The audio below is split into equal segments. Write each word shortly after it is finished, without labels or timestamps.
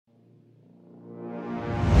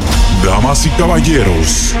Damas y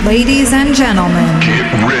caballeros, ladies and gentlemen, get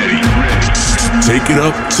ready. Take it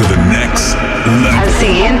up to the next level. Al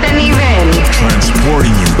siguiente nivel.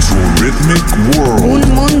 Transporting you to a rhythmic world.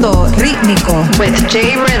 Un mundo rítmico. With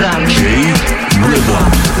J-Rhythm.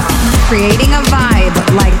 J-Rhythm. Creating a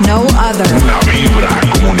vibe like no other. Una vibra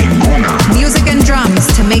como ninguna. Music and drums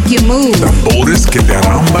to make you move. Tambores que te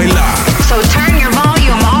harán bailar. So turn your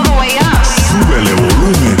volume all the way up. Súbele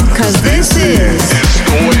volumen. 'Cause this is...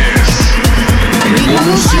 Esto es...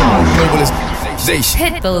 Revolución.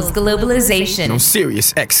 Pitbull's Globalization. On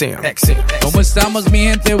Sirius XM. ¿Cómo estamos, mi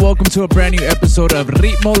gente? Welcome to a brand new episode of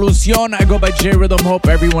Ritmolución. I go by J-Rhythm. Hope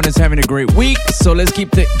everyone is having a great week. So let's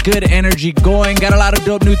keep the good energy going. Got a lot of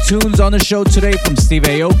dope new tunes on the show today from Steve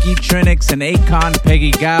Aoki, Trinix, and Akon,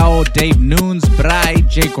 Peggy Gao, Dave Nunes, Brai,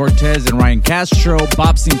 Jay Cortez, and Ryan Castro,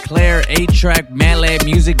 Bob Sinclair, A-Track, Melee,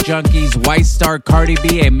 Music Junkies, White Star, Cardi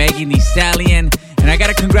B, and Megan Thee Stallion. And I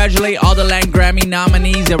gotta congratulate all the Latin Grammy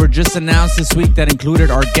nominees that were just announced this week that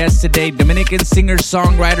included our guest today, Dominican singer,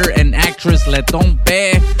 songwriter, and actress Leton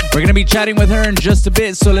Pe. We're gonna be chatting with her in just a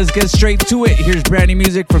bit, so let's get straight to it. Here's brand new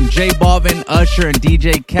music from J Balvin, Usher, and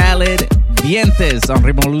DJ Khaled. Dientes on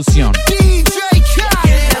Revolución. DJ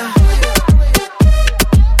Khaled.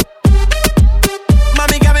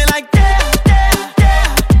 Mami got me like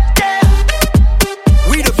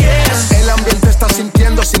we the best. El ambiente está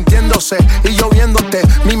sintiéndose y yo viéndote,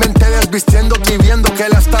 mi mente desvistiéndote y viendo que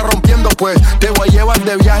la está rompiendo, pues te voy a llevar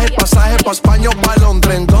de viaje, pasaje pa' España o pa'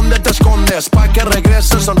 Londres. ¿En dónde te escondes? Pa' que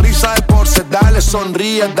regreses, sonrisa de porce, dale,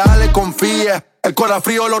 sonríe, dale, confía. El corazón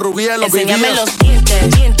frío, los rubíes, los vivíes. Enséñame los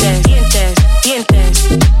dientes, dientes, dientes, dientes.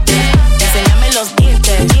 Enséñame los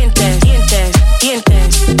dientes, dientes, dientes,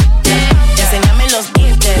 dientes. Enséñame los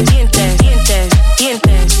dientes, dientes, dientes,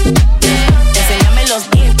 dientes. Enséñame los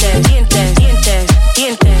dientes, dientes, dientes,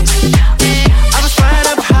 dientes. I was flying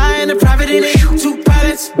up high in the private in it. Two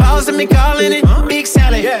pilots, balls and me calling it. Big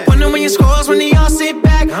salad. Wonder when your scores when they all sit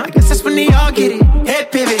back. I guess that's when they all get it.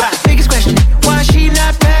 Head pivot. Biggest question, why she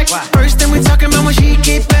not back? First thing we talking about when she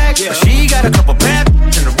get back. But she got a couple bad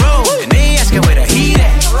in a row, and they asking where the heat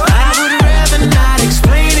at. I would rather not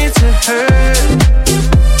explain it to her.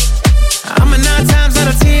 I'm a 9 times out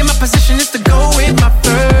of 10. My position is to go with my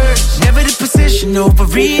first. Never the position,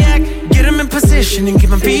 overreact. Get them in position and give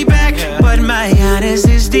them feedback. But my honest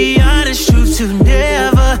is the honest truth to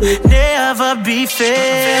never, never be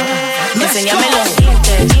fair. Enséñame los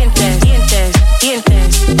dientes, dientes, dientes,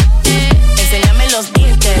 dientes. Enséñame los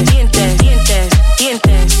dientes, dientes, dientes,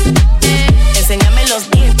 dientes. Enséñame los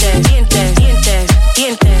dientes, dientes, dientes,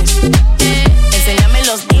 dientes. Enséñame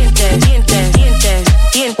los dientes, dientes, dientes,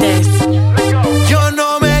 dientes. Yo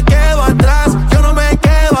no me quedo atrás, yo no me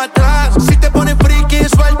quedo atrás. Si te pones friki,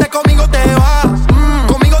 suelta, conmigo te vas,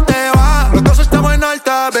 conmigo te vas. Los dos estamos en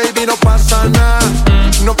alta, baby, no pasa nada,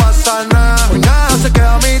 no pasa nada. Hoy nada se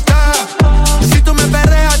queda a mitad. Si tú me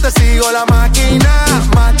perreas, te sigo la máquina,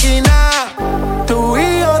 máquina. Tú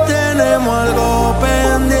y yo tenemos algo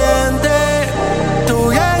pendiente.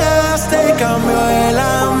 Tú llegaste y cambió el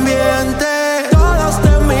ambiente. Todos te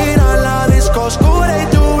miran, la disco oscura y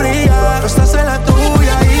tú brillas. Tú estás en la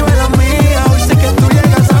tuya y yo en la mía. Hoy sé que tú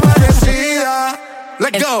llegas amanecida.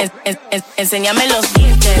 Let's go. Enséñame los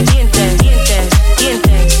dientes, dientes, dientes,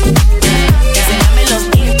 dientes. Enséñame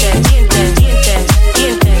los dientes, dientes, dientes,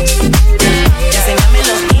 dientes. Enséñame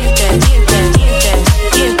los dientes, dientes, dientes,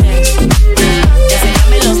 dientes.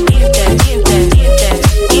 Enséñame los dientes, dientes, dientes,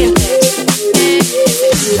 dientes.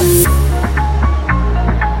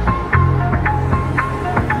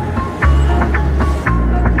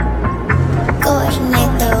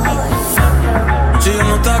 Si yo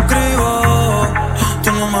no te escribo, tú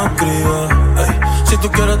no me escribes. Ey, si tú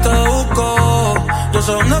quieres te busco, yo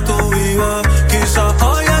sé dónde tú vives. Quizás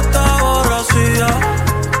hoy está borracía,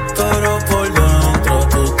 pero por dentro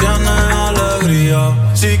tú tienes alegría.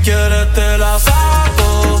 Si quieres te la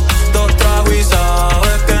saco, 2 tragos y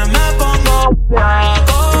sabes que me pongo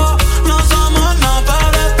flaco. No somos nada,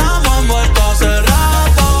 pero estamos envueltos hace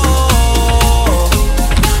rato.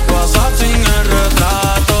 WhatsApp sin el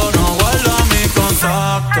retrato, no guarda mi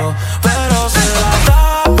contacto, pero se la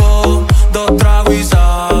saco, 2 tragos y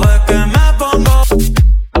sabes que me pongo.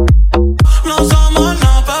 No somos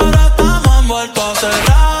nada, pero estamos envueltos hace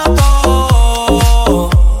rato.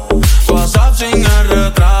 WhatsApp sin el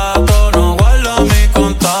retrato, no guarda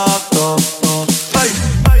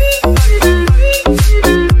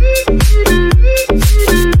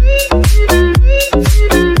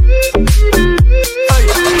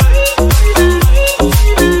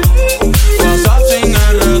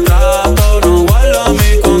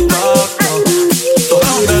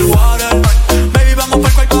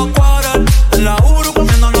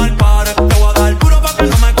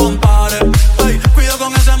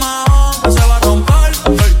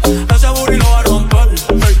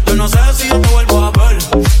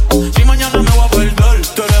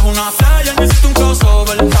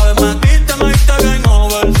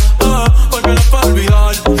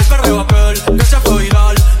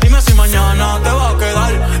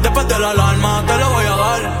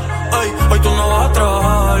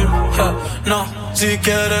No, si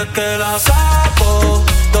quieres te la saco.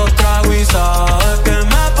 Dos tragos y sabes que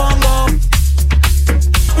me pongo.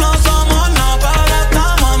 No somos nada, pero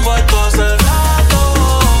estamos envueltos hace rato.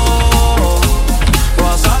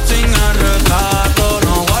 WhatsApp sin el retrato,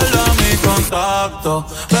 no guarda mi contacto,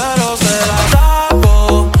 pero se la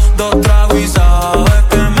saco. Dos tragos y sabes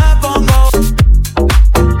que me pongo.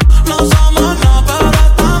 No somos nada, pero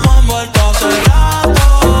estamos envueltos hace rato.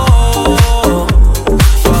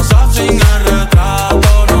 WhatsApp sin el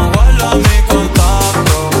retrato, no guarda mi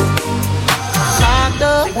contacto. Locked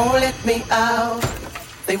up, they won't let me out.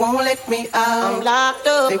 They won't let me out. I'm locked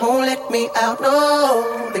up, they won't let me out. No,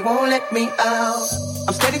 they won't let me out.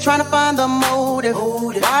 I'm steady trying to find the motive.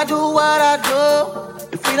 Why do what I do?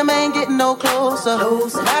 And freedom ain't getting no closer. No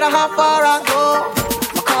matter how far I go,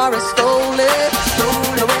 my car is stolen. No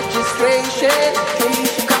registration.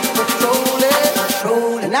 Cops patrol it.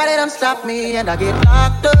 And now they done stop me and I get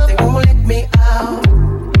locked up. They won't let me out.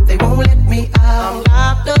 They won't let me out. I'm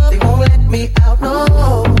locked up. They won't let me out.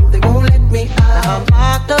 No, they won't let me out. I'm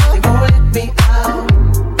locked up. They won't let me out.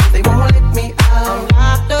 They won't let me out. I'm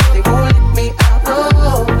locked up. They won't let me out. No,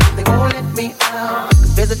 they won't let me out.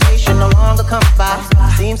 Visitation no longer comes by.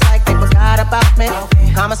 Seems like they forgot about me.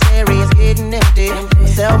 Commissary is getting empty.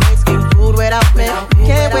 Cellmates getting food without me.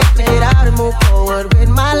 Can't wait to get out and move forward with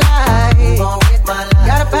my life.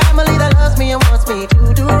 Got a family that loves me and wants me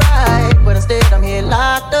to do right, but instead I'm here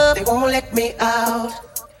locked up. They won't let me out.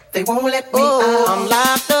 They won't let me out. I'm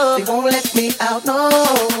locked up. They won't let me out. No,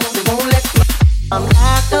 they won't let me. I'm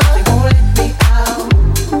locked up. They won't let me out.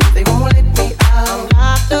 They won't let me out. I'm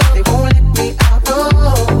locked up. They won't let me out. No,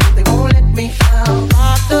 they won't let me out. I'm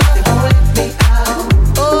locked up. They won't let me out.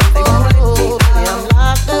 Oh, they won't let me out. I'm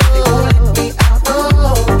locked up. They won't let me out. No,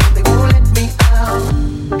 they won't let me out.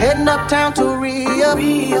 Heading uptown to Rio,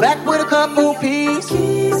 back with a couple P's.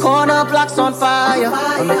 Corner blocks on fire.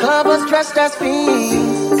 When the club was dressed as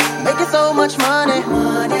fiends, making so much money.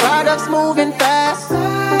 Products moving fast.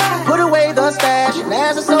 Put away the stash, and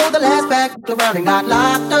as I sold the last pack, around and got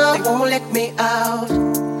locked up. They won't let me out.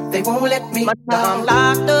 They won't let me out. I'm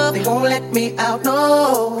locked up. They won't let me out.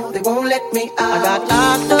 No, they won't let me out. I got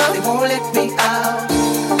locked up. They won't let me out.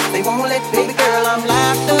 They won't let me. Baby girl, I'm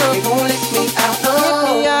locked up. They won't let me out. No, get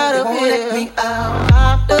me out of here. They won't let me out.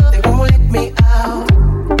 Locked up. They won't let me out.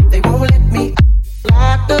 They won't let me out.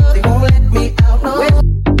 Locked up. They won't let me out. No,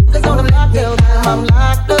 it's on the lockdown. I'm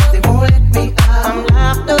locked up. They won't let me out. I'm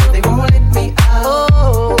locked up. They won't let me out.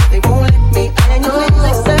 Oh, they won't let me out. And you please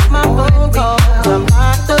accept my phone call. I'm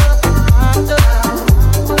locked up. Locked up.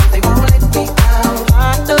 They won't let me out.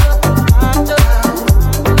 Locked up. Locked up.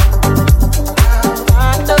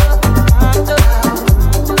 Locked up. Locked up.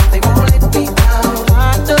 They won't let me out.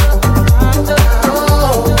 Locked up. Locked up. Oh,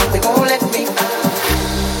 they won't let me out.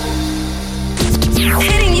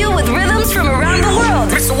 Hitting you with rhythms from around the world.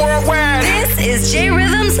 Mr. Worldwide. This is J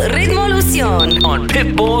Rhythm's Ritmolución On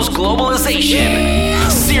Pitbull's Globalization.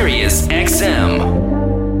 Sirius XM.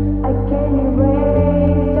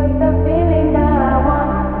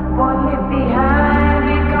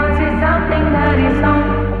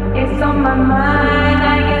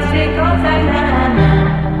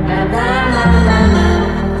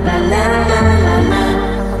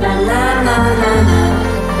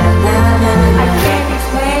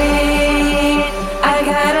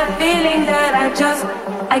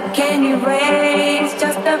 I can't erase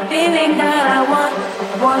just the feeling that I want.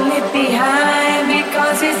 Won't leave behind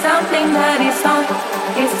because it's something that is on.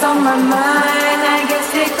 It's on my mind. I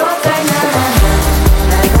guess it goes like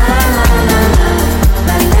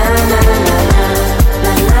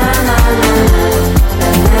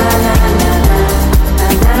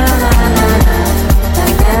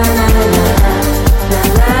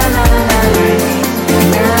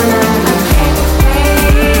na na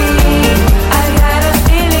na na na na na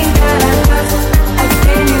na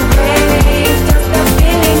na na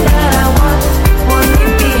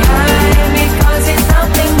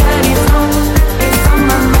my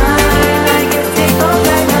mind.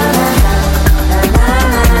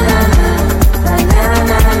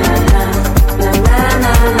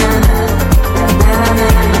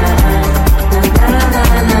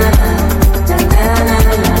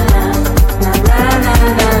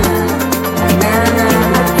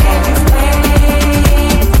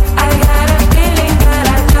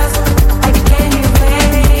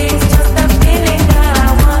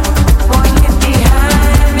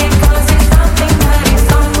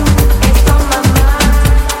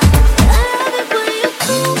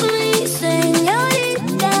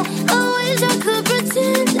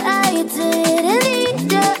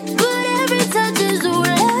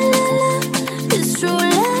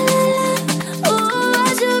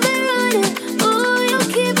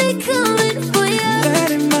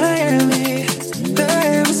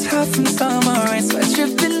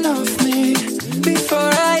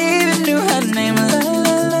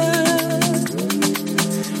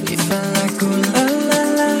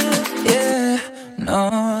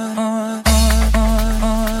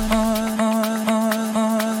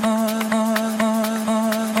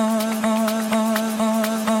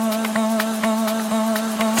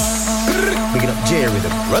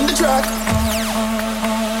 J-Rhythm, run the track.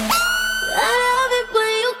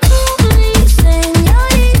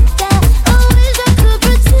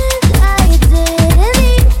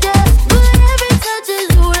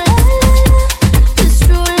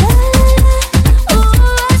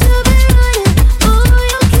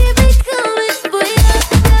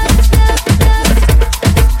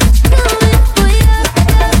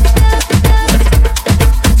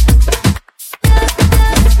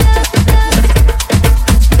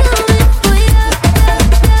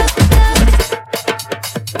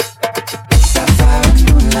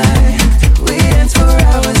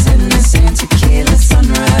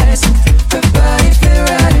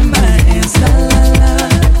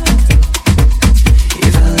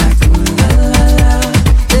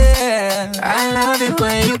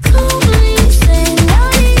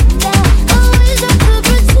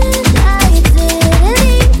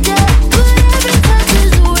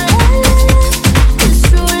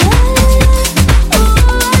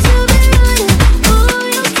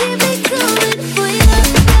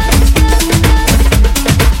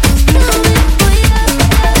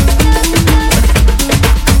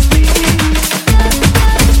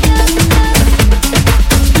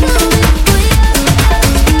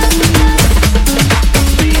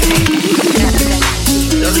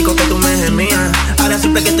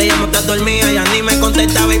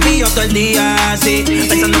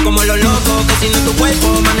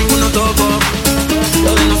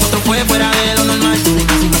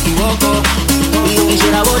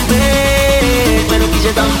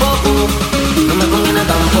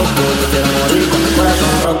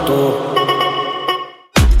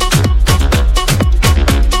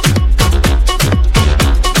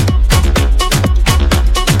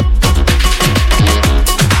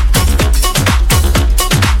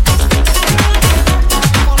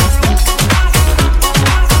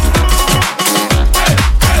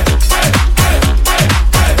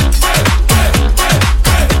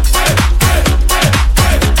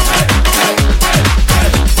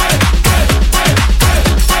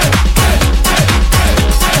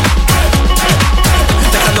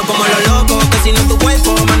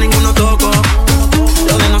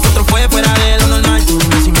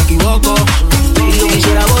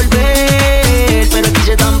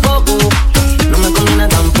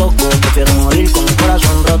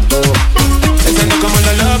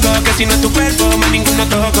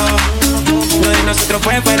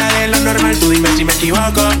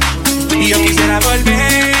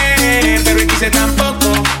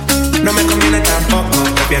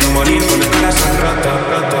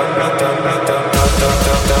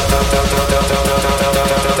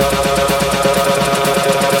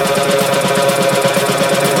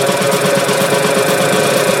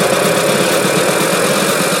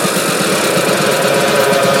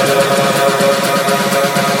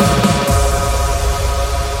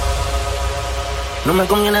 No me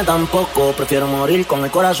conviene tampoco, prefiero morir con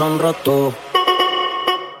el corazón roto.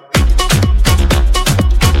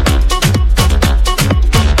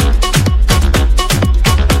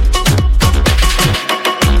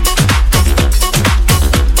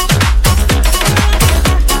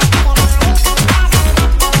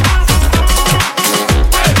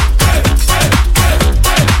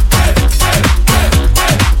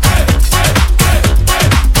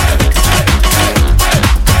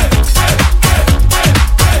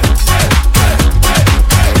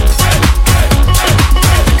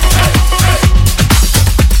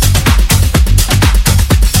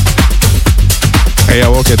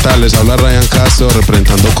 ¿Qué tal? Les habla Ryan Castro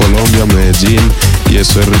representando Colombia, Medellín, y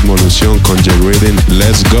esto es Ritmolución con J-Rhythm.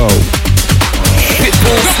 Let's go.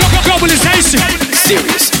 Globalization.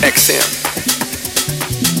 Sirius XM.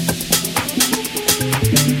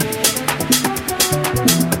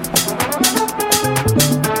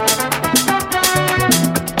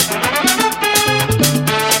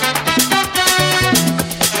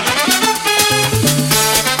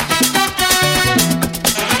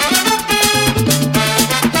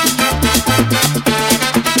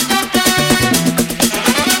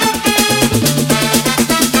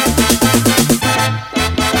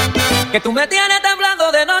 Que tú me tienes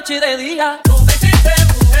temblando de noche y de día. Tú me hiciste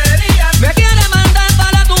brujería. Me quieres mandar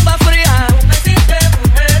para la tumba fría. Tú me hiciste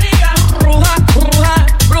brujería. Bruja, bruja,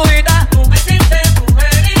 brujita. Tú me hiciste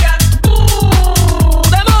brujería.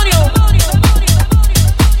 Demonio.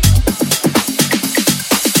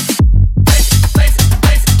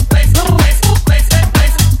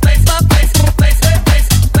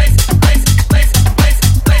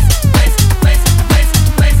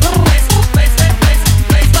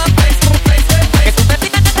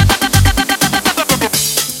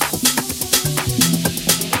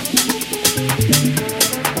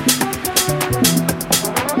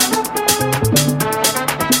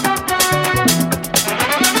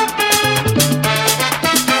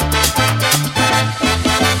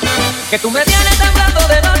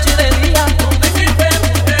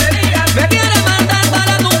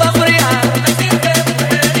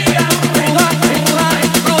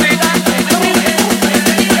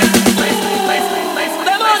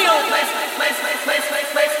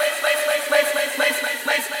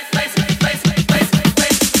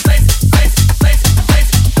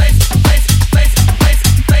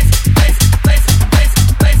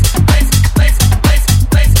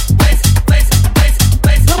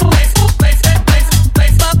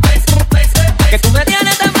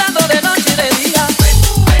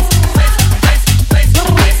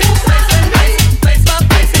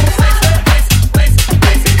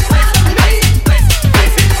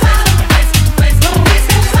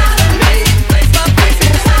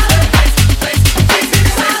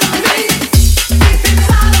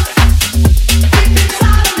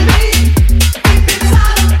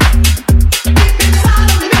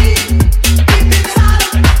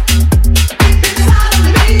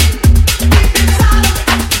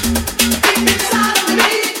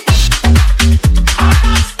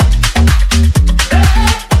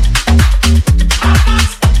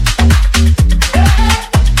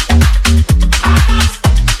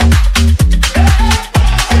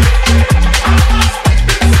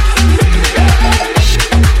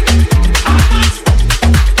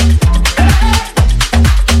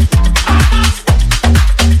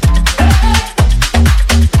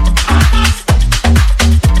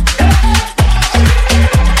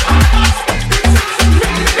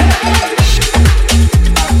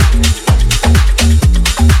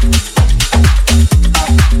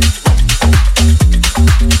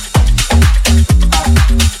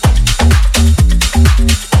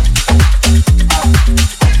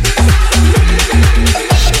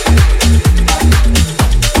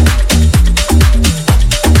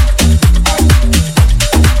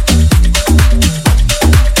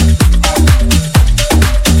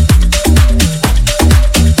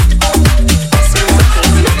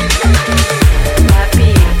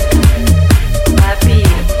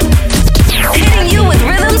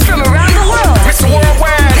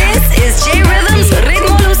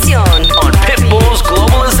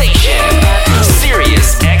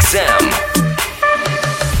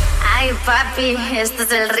 este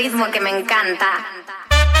es el ritmo que me encanta.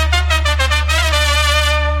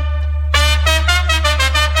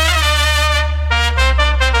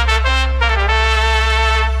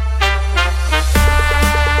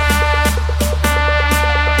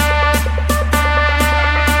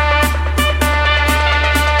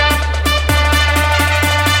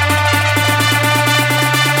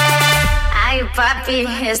 Ay, papi,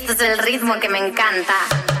 este es el ritmo que me encanta.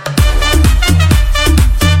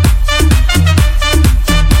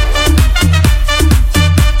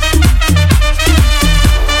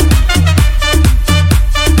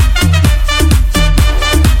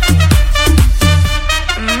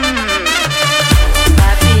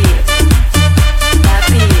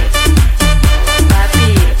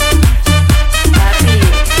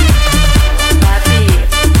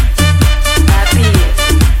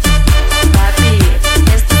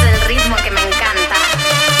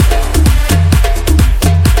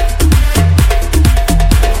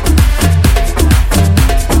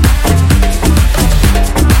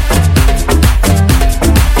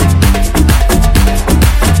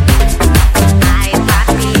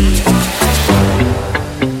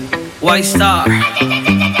 White Star,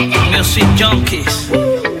 Music Junkies.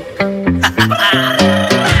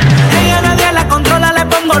 Ella nadie la controla, le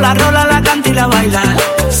pongo la rola, la canta y la baila.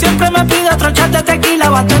 Siempre me pide otro shot de tequila,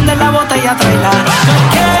 va a atender la botella, tráela. Hoy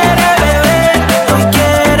quiere beber, hoy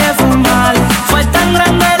quiere fumar. Fue tan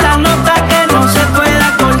grande la nota que no se puede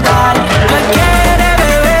acordar. Hoy quiere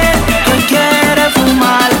beber, hoy quiere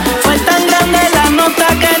fumar. Fue tan grande la nota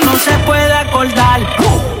que no se puede acordar.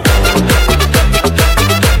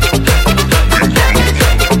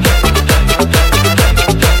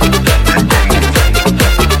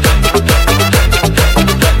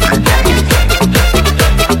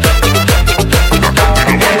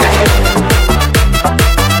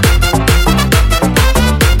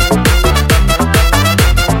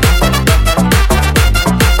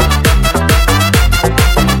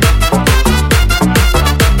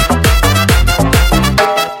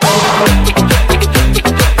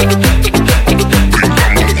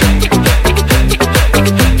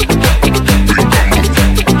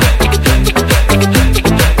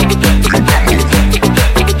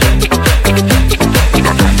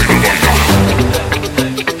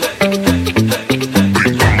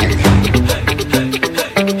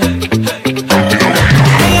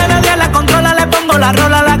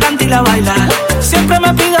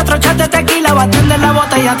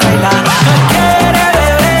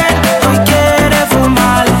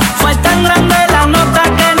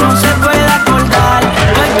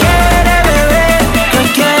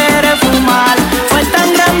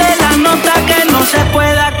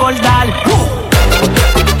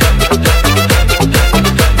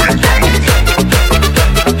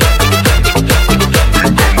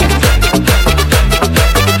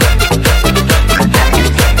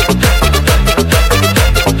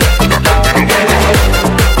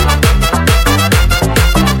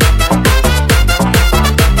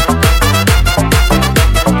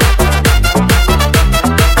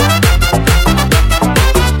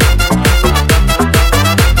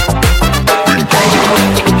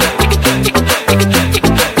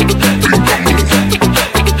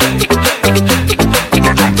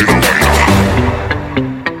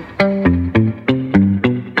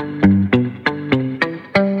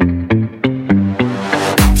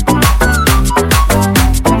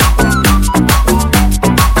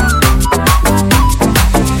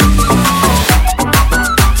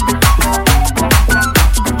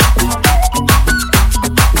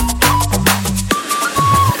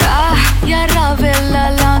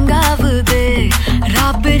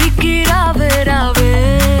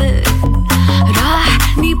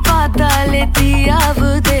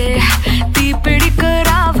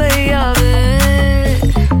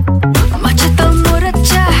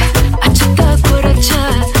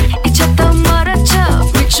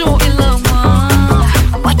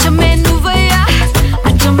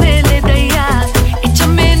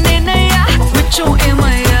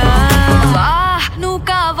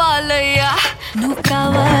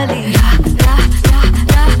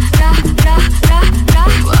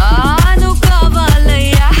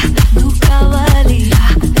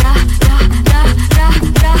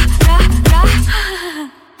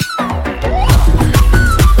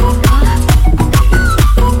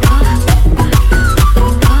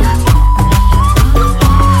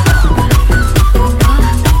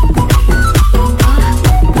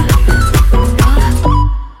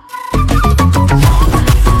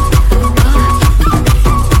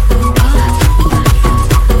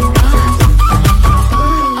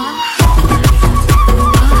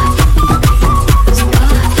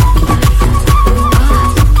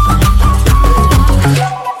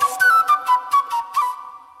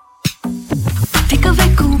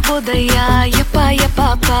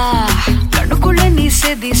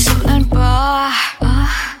 di sulan pa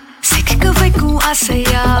Sikika vai ku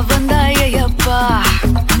asaya bandaya pa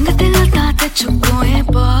Angatel tate chuko e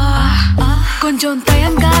pa Konjon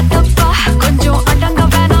tayanga tapa Konjon adanga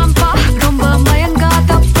vanampa Rumba mayanga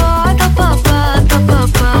tapa Tapa pa tapa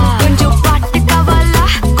pa Konjon party kavala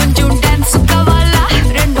Konjon dance kavala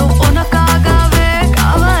Rendo ona kagave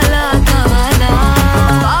kavala kavala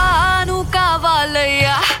Nu kavala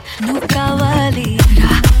ya Nu kavali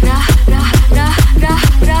ra ra ra ra ra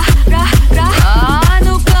ra ra ra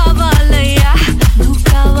Nu kavali ya Nu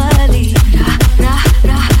kavali ra ra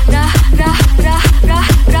ra ra ra ra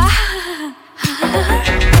ra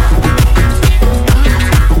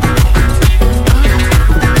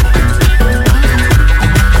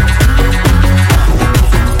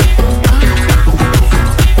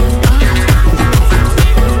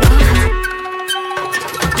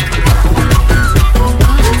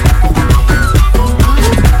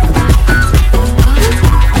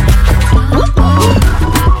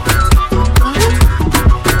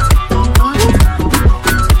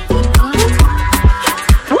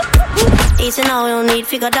Easy now, no need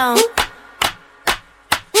to go down.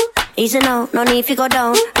 Easy now, no need to go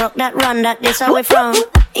down. Rock that run, that this how we from.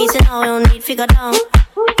 Easy now, no need to go down.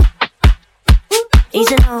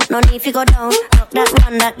 Easy now, no need to go down. Rock that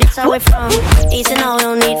run, that this how we from. Easy now,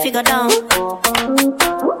 no need to go down.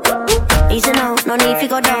 Easy now, no need to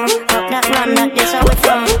go down. Rock that run, that this how we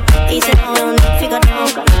from. Easy now, no need to go down.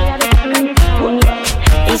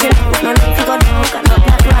 Easy now, no need to go down. Rock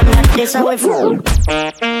that run, that this how we from.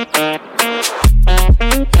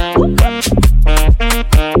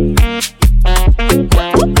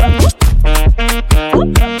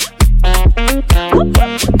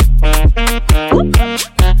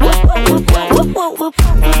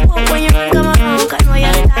 When you run, come around, cause no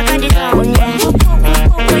you're the talk of the town, yeah.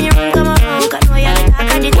 When you run, come around, cause no you're the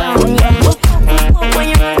talk of the town, yeah. When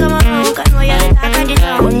you run, come around, cause no you're the talk of the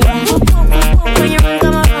town, yeah. When you run,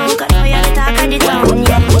 come around, cause no you're the talk of the town,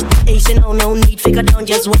 yeah. Easy now, no need to go down,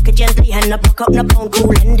 just walk it gently and not buck up, no pound,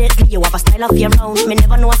 cool and deadly. You have a style of your own. Me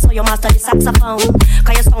never know I saw you master the saxophone.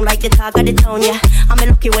 Cause you sound like the talk of the town, yeah. I'm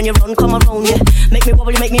lucky when you run, come around, yeah. Make me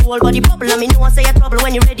wobble, make me whole body bubble. And me know I say a trouble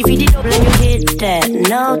when you're ready for the double. And you hit that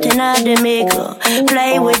note in the maker.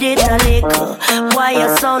 Play with it a little. Why you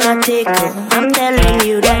so not tickle? I'm telling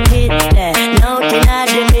you that hit that note in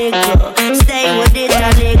the maker. Stay with it a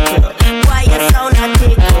little. Why you so not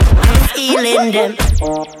tickle? I'm feeling them.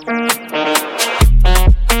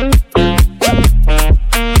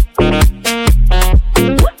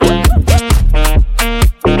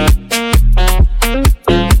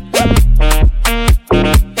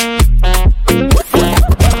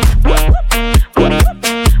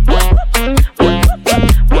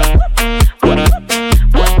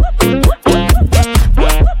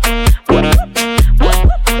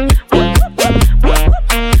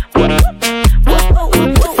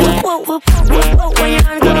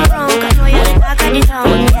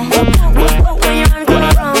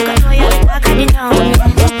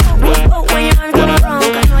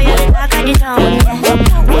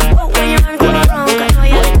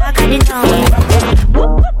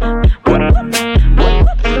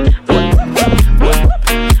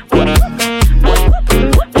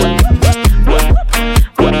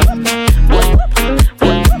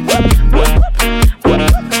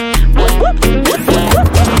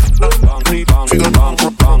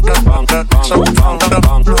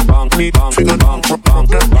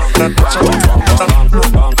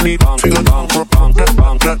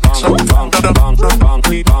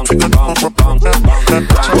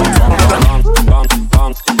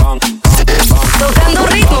 Tocando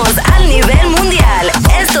ritmos al nivel mundial.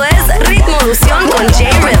 Esto es Ritmolución con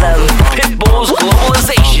J-Rhythm. Pitbull's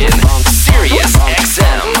Globalization. Sirius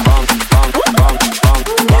XM.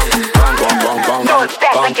 Don't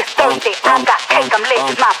step like it's Thursday. I got cake, I'm lit,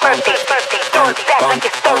 it's my birthday. Don't step like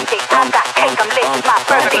it's Thursday. I got cake, I'm lit, it's my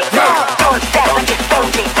birthday. Don't step like it's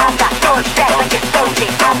Thursday. I got don't step like it's Thursday.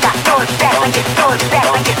 I got don't step like it's don't step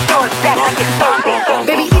like it's don't step like it's Thursday.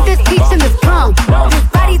 Baby, eat this peach and this plum. This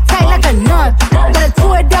body tight like a nun. Gotta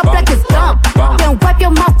chew it up like it's gum. Then wipe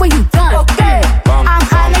your mouth when you done. I'm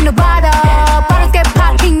high like Nevada. Bottles get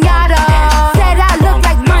popped, piñata. Said I look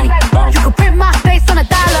like money. You could print my face on $1.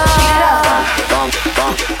 Beat it up.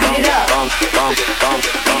 Beat it up.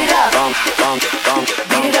 Beat it up.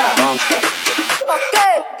 Beat it up.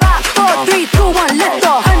 Okay. 5, 4, 3, 2, 1, let's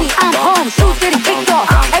go. Honey, I'm home. Shoes getting kicked off.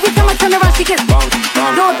 Every time I turn around, she gets.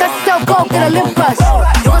 No, that's so go get a lip brush.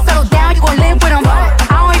 You gon' settle down, you gon' live with him. I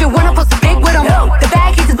don't even wanna post a pic with him. The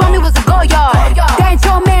bag he just bought me was a go yard. That ain't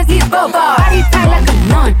your man's, he's Bogart. Body tight like a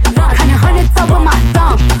nun. Kinda 100 top with my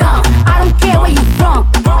thumb. I don't care where you from.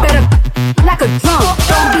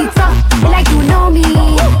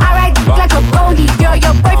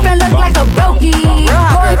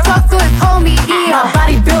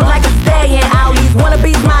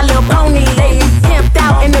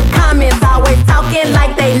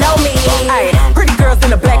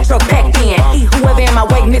 truck packed in. Eat whoever in my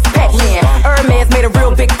way, Miss Pac-Man. Hermes made a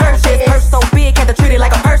real big purchase. Purse so big, had to treat it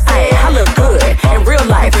like a purse. I look good in real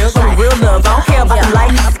life, show me real love. I don't care about the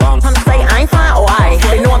lights. Trying to say I ain't fine, oh I.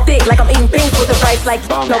 They know I'm thick, like I'm eating beans with the rice. Like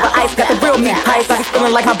over ice, got the real meat pies. I be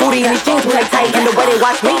feeling like my booty in these jeans when they tight. And the way they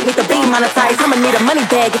watch me, need to be monetized. I'ma need a money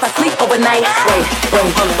bag if I sleep overnight. Wait.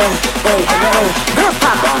 Girls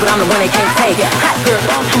pop, but I'm the one they can't take. Hot girl,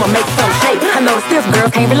 I'ma make some shake. I know the stiff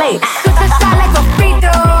girls can't relate. Shoot the shot like a free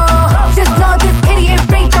throw. Just blow this kitty and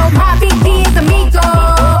free throw. My BP is amigo.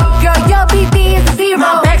 Girl, your BP is a zero.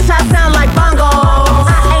 My back shot sound like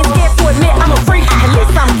bongos. I ain't scared to admit I'm a freak. At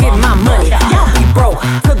least I'm getting my money. Y'all be broke.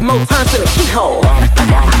 Took more turns to the keyhole.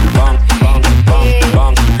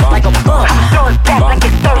 Like a bug. Throw it back like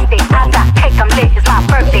it's Thursday. I got cake, I'm lit, it's my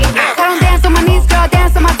birthday. I don't dance on my knees, girl,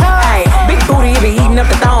 dance on my toes. Ay, big booty, it be eating up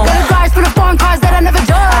the thong. Got a guards for the foreign cars that I never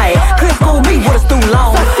drove. Ay, couldn't school me with a stool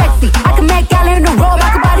long. So sexy, I can make gala in the robe.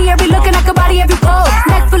 I can body every look and I can body every pose.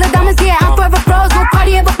 Neck full of diamonds, yeah, I'm forever froze. We'll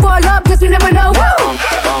party ever fall up, cause we never know. Woo!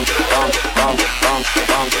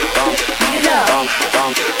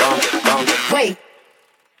 Wait,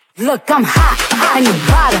 look, I'm hot, and you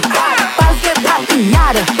bottom. Bottles get poppin'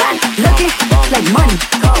 nada. Looking like money,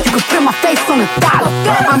 you can feel my face on the dollar.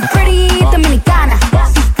 I'm pretty dominicana,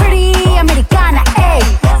 she's pretty americana. Ayy,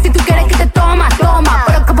 si tú quieres que te toma, toma.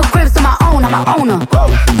 Put a couple cribs of my own, I'm a owner.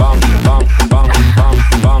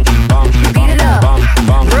 Beat it up,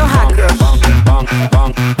 real hot girl.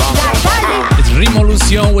 It's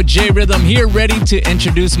Ritmolucion with J Rhythm here, ready to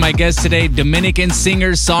introduce my guest today, Dominican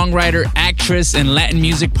singer, songwriter, actress, and Latin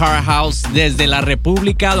music powerhouse desde la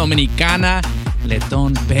República Dominicana,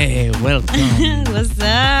 Leton Pe. Welcome. What's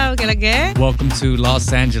up? ¿Qué la qué? Welcome to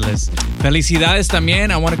Los Angeles. Felicidades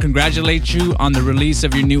también. I want to congratulate you on the release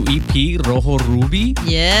of your new EP, Rojo Ruby.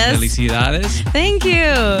 Yes. Felicidades. Thank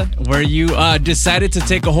you. Where you decided to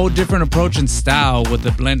take a whole different approach and style with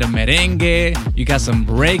the blend of merengue. You got some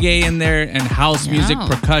reggae in there and house music,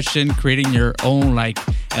 percussion, creating your own like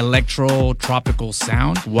electro tropical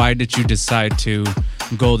sound. Why did you decide to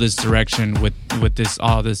go this direction with this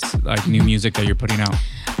all this like new music that you're putting out?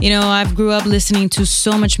 You know, I've grew up listening to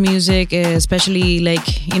so much music, especially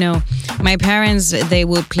like, you know, my parents, they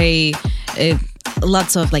would play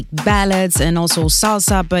lots of like ballads and also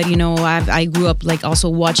salsa, but you know, I grew up like also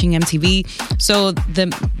watching MTV. So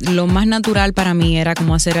lo más natural para mí era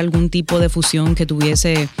como hacer algún tipo de fusión que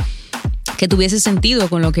tuviese sentido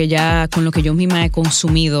con lo que yo misma he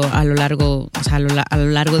consumido a lo largo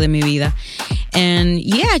de mi vida. And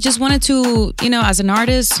yeah, I just wanted to, you know, as an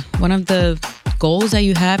artist, one of the goals that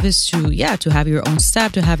you have is to have your own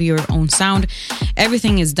step, to have your own sound.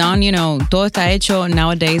 Everything is done, you know, todo está hecho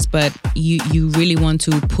nowadays, but you really want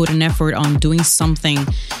to put an effort on doing something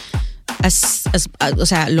o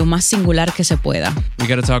sea, lo más singular que se pueda. We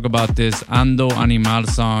got to talk about this Ando Animal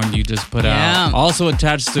song you just put out. Also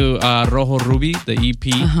attached to Rojo Ruby, the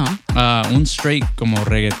EP. Un straight como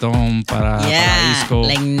reggaetón para disco.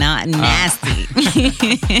 Like not nasty.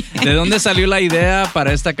 ¿De dónde salió la idea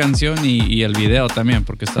para esta canción y el video también?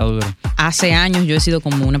 Porque está duro. Hace años yo he sido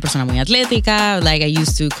como una persona muy atlética. Like I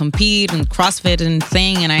used to compete and CrossFit and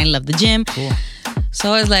thing, and I love the gym. Cool.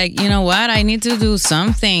 So I was like, you know what? I need to do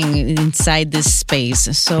something inside this space.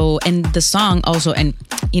 So, and the song also, and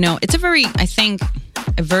you know, it's a very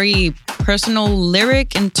personal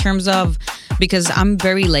lyric in terms of, because I'm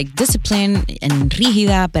very like disciplined and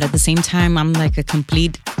rígida, but at the same time, I'm like a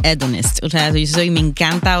complete hedonist. O sea, yo soy, me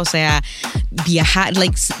encanta, o sea, viajar,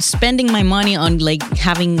 like spending my money on like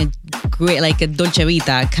having a great, like a Dolce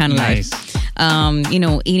Vita kind of life. You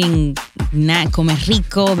know, eating, comer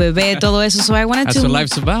rico, bebé, todo eso. So I wanted That's what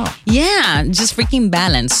life's about. Yeah, just freaking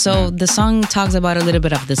balance. So the song talks about a little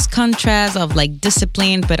bit of this contrast of like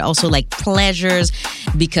discipline, but also like pleasures,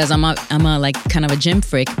 because I'm a like kind of a gym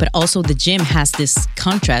freak, but also the gym has this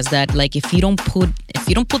contrast that like if you don't put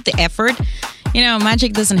the effort, you know,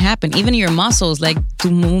 magic doesn't happen. Even your muscles, like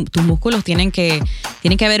tus músculos tienen que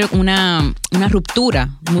haber una ruptura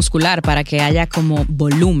muscular para que haya como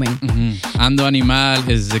volumen. Ando Animal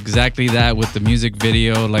is exactly that with the music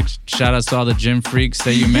video. Like, shout out to all the gym freaks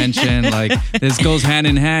that you mentioned. Like, this goes hand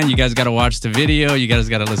in hand. You guys got to watch the video. You guys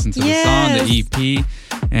got to listen to the song, the EP.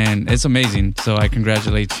 And it's amazing. So I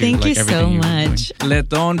congratulate you. Thank you so much.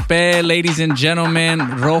 Leton Pe, ladies and gentlemen,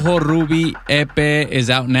 Rojo Ruby EP is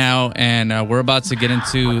out now. And we're about to get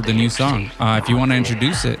into the new song. If you want to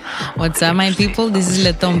introduce it. What's up, my people? This is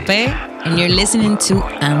Leton Pe, and you're listening to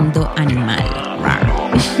Ando Animal.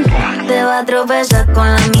 Te va a tropezar con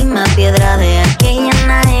la misma piedra de aquella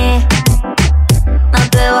nae. No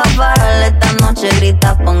te va a parar esta noche,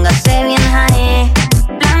 grita, póngase bien high.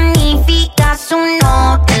 Planifica su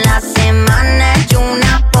noche en la la semana he hecho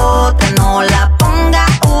una potra. No la ponga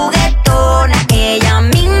juguetona, ella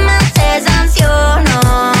misma se sancionó.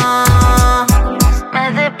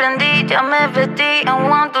 Me desprendí, ya me vestí. I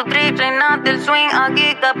want to three, reina del swing, aquí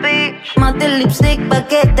capi. Mate el lipstick pa'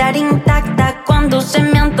 quedar intacta cuando se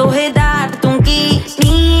me antoje darte un kiss.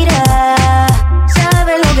 Mira,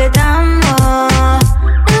 sabe lo que estamos.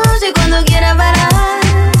 No sé cuándo quiera parar.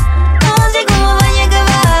 No sé cómo vaya a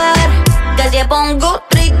acabar. Que si pongo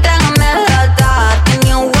triste me rata. En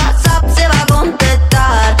mi WhatsApp se va a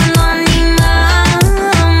contestar. No animal.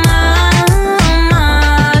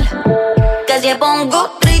 Que si pongo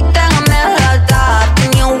triste me rata. En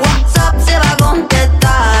mi WhatsApp se va a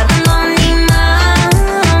contestar. No animal.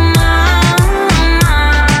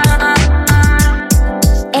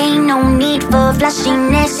 Ain't no need for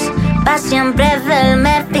flashiness. Pa' siempre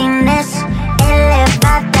verme fines.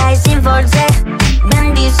 Elevada y sin force.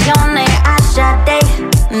 Bendiciones, áchate.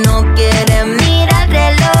 No quiere mirar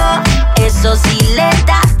el reloj. Eso sí le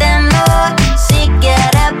da temor. Si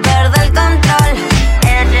quiere perder el control,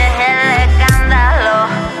 ese es el escándalo.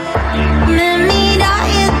 Me mira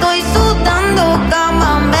y estoy sudando.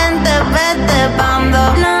 Cama, vete, bando.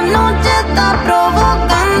 La noche está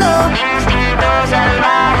provocando. Instinto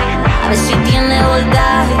salvaje. A ver si tiene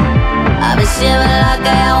voltaje. A ver si es verdad que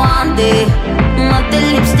aguante. Mate el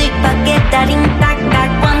lipstick pa' quedar intacta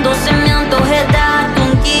cuando se me antoje darte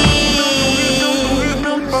un kiss.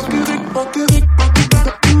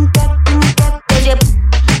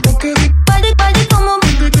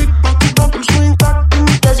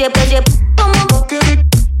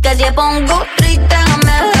 Que si pongo triste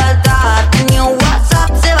me rata. En mi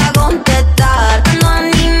WhatsApp se va a contestar. No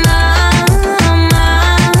animal.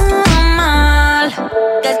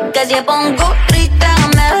 Que si pongo triste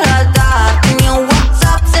me rata. En mi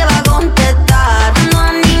WhatsApp se va a contestar. No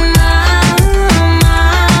animal.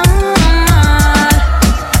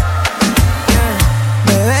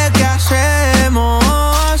 Bebé, ¿qué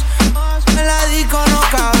hacemos? En la disco no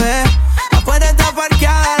cabe. Afuera está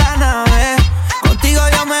parqueada la nave. Contigo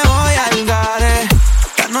yo me voy al gare.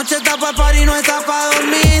 La noche está pa' party, no está pa'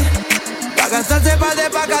 dormir. Pa' gastarse pa'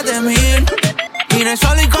 de mil. Vine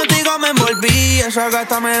solo y contigo me envolví. Esa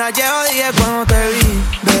gata me la llevo 10 cuando te vi.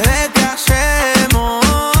 Bebé, ¿qué hacemos?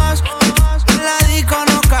 En la disco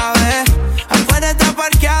no cabe. Afuera está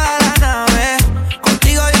parqueada la nave.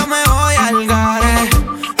 Contigo yo me voy al gare.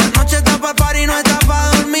 La noche está pa' party, no está pa'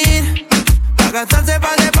 dormir. Pa' gastarse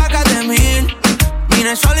pa' de mil.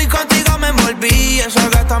 Vine solo y contigo me envolví. Esa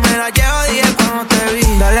gata me la llevo 10 cuando te vi.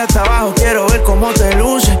 Dale hasta abajo, quiero ver cómo te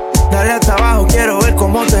luce. Dale hasta abajo, quiero ver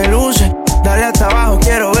cómo te luce. Dale hasta abajo,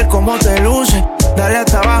 quiero ver cómo te luce. Dale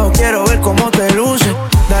hasta abajo, quiero ver cómo te luce.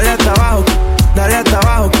 Dale hasta abajo, dale hasta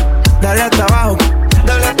abajo, dale hasta abajo,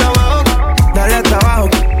 dale hasta abajo, dale hasta abajo,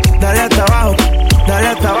 dale hasta abajo, dale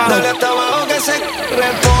hasta abajo, dale hasta abajo que se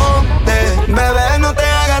responde. Bebé, no te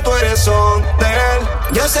hagas, tú eres hotel.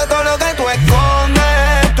 Yo sé todo lo que tú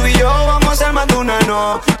escondes. Tú y yo vamos a hacer más de una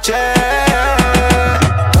noche.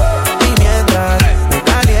 Y mientras me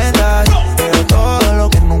calientas, pero todo lo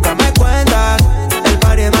que nunca me cuentas. El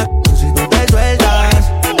party es más si tú te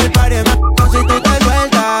sueltas. El party es más si tú te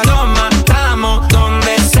sueltas. Nos matamos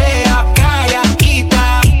donde sea,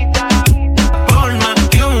 calladita. Por más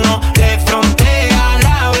que uno de frontera,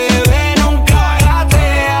 la bebé nunca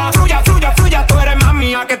gatea. Fluya, fluya, fluya, tú eres más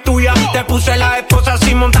mía que tuya. Te puse la esposa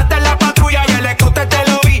sin montarte en la patrulla. Y el escote te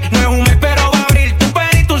lo vi, no es un mes pero va a abrir. Tu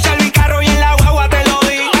pedí tu servicarro y en la guagua te lo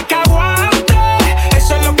di. Acaguante,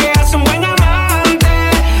 eso es lo que hace un buen amante.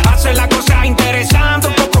 Hace la cosa interesante,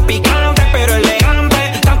 un poco picante pero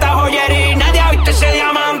elegante. Tanta joyería y nadie ha visto ese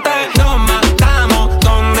diamante. Nos matamos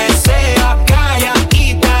donde sea,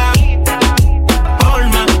 calladita. Por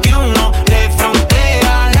más que uno de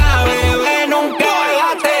frontera, la bebé nunca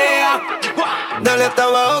gatea. Dale hasta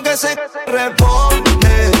abajo que se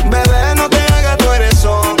responde. Bebé, no te hagas, tú eres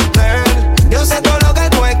hotel. Yo sé todo lo que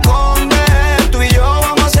tú escondes. Tú y yo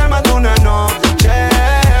vamos a hacer más de una noche.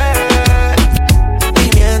 Y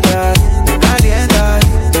mientras te calientas,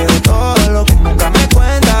 pero todo lo que nunca me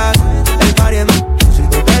cuentas. El party es más si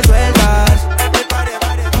tú te sueltas. El party es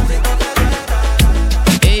más si tú te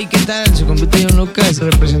sueltas. Hey, ¿qué tal? Su compita John Lucas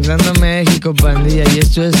representando a México, pandilla. Y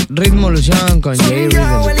esto es Ritmolución con J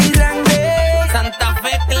Rhythm. Santa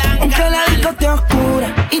Fe Clan. Aunque la disco esté oscura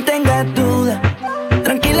y tengas duda,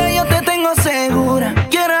 tranquila, yo te tengo segura.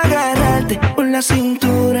 Quiero agarrarte por la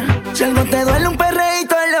cintura. Si algo te duele, un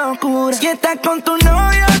perreíto de locura. Si estás con tu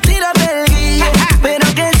novio, tírate el guille. Pero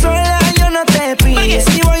que sola yo no te pille.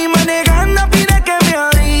 Si voy manejando, pide que me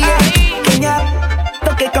orille. Que ya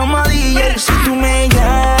toque como DJ. Si tú me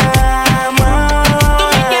llamas,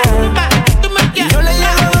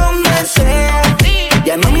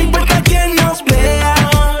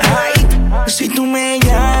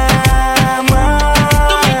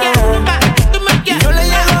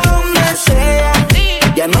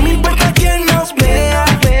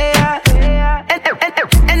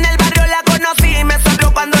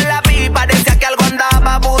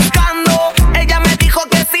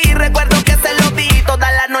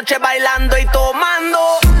 noche bailando y tomando.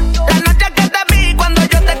 La noche que te vi cuando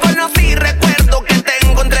yo te conocí, recuerdo que te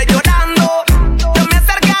encontré llorando. Yo me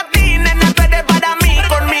acerqué a ti, nena, tú eres para mí,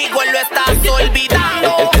 conmigo lo estás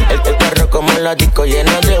olvidando. El carro como la disco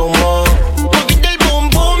lleno de humo. Moviendo el boom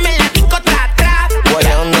boom en la disco tras tras.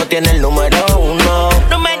 Bueno, no tiene el número uno.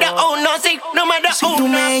 Número uno, sí, número si uno. Tú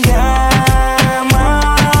me llamas,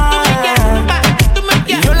 tú me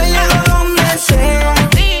llamas. yo le llego donde sea.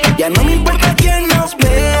 Sí. Ya no me importa quién nos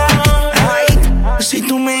vea. Ay, si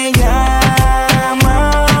tú me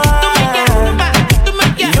llamas,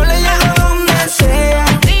 yo le llego donde sea.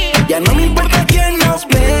 Sí. Ya no me importa quién nos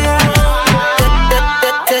vea.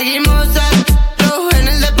 Seguimos los en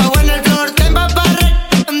el de Pau en el flor, te va a barrer,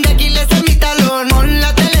 de Aquiles en mi talón. Con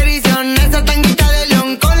la televisión, esa tanguita de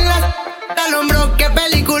león, con la al hombro, qué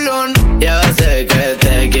peliculón. Yo sé que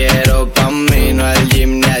te quiero pa' mí, no al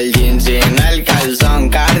gym ni al jean, sino el calzón,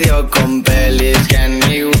 cardio con pelis que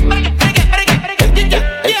ni.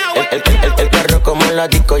 El carro como la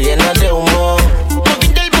disco lleno de humo.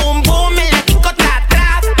 Moviendo el boom boom en la disco tras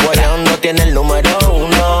tras. Bueno, no tiene el número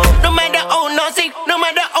uno. Número uno, sí,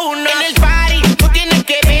 número uno. En el party, tú tienes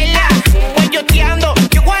que verla. Guayoteando,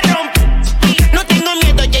 yo voy a romper. No tengo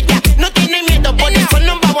miedo, ya, no tiene miedo. Por eso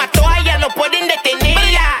nos vamos a toalla, no pueden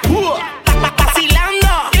detenerla.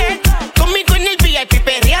 Vacilando, conmigo en el VIP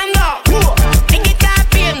perreando. Es que está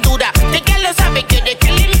bien dura, de que lo sabe, que de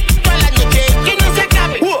que le toda la noche, que no se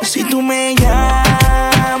acabe. Si tú me llamas,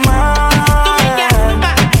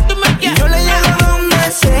 yo le llego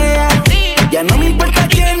donde sea. Sí. Ya no me importa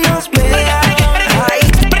quién nos vea. Ay,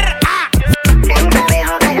 Siempre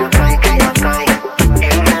dijo que yo soy, que yo soy.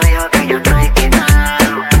 Siempre dijo que yo soy, que no.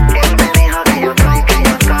 Siempre dijo que yo soy, que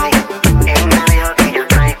yo soy. Siempre dijo que yo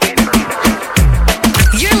soy, que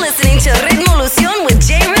soy. You're listening to Ritmolución with J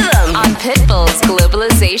Rhythm on Pitbull's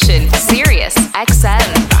Globalization, Sirius XM.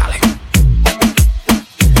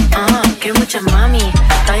 Que mucha mami,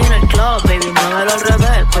 está ahí en el club, baby, muévelo al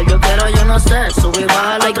revés. Pues yo quiero, yo no sé, subí y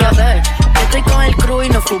bájalo otra vez. Estoy con el crew y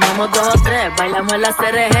nos fumamos 2 o 3. Bailamos en la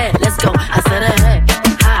CRG, let's go, a CRG.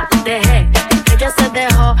 Ja, dejé, ella se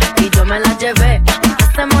dejó y yo me la llevé.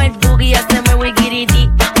 Hacemos el boogie, hacemos el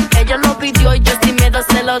wigiriti. Ella lo pidió y yo sin miedo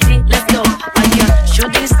se lo di, let's go. I got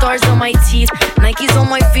shooting stars on my teeth, Nikes on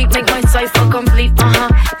my feet, make my cipher complete.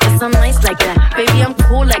 Yes, I'm nice like that, baby, I'm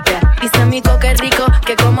cool like that. Dice mi coque rico,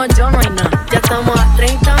 que como yo no hay nada. Ya estamos a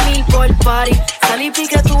 30,000 por party. Salí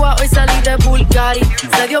piquetúa, hoy salí de Bulgari.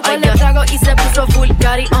 Se dio por el trago y se puso full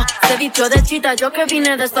cari. Se vistió de chita, yo que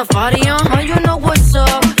vine de safari. You know what's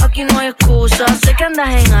up, aquí no hay excusa. Sé que andas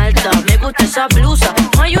en alta, me gusta esa blusa.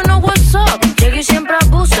 You know what's up, llegué y siempre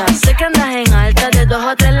abusa. Sé que andas en alta, de 2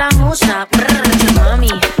 o 3 la musa. Mami,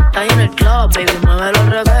 está ahí en el club, baby, muévelo al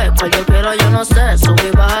revés. Cual yo quiero, yo no sé, subí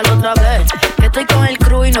y bájalo otra vez. Estoy con el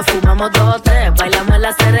crew y nos fumamos 2 o 3. Bailamos en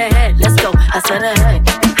la CRG, let's go, a CRG.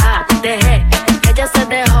 Ja, dejé, ella se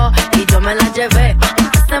dejó y yo me la llevé.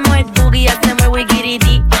 Hacemos el boogie, hacemos el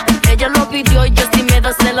wigiriti. Ella lo pidió y yo sin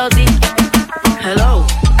miedo se lo di. Hello,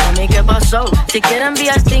 mami, ¿qué pasó? Si quiere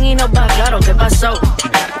enviar ping y nos va claro, ¿qué pasó?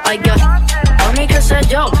 I got, mami, qué sé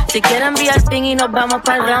yo. Si quiere enviar ping y nos vamos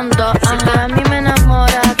pa'l rondo. Sé que a mí me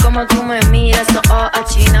enamora como tú me miras.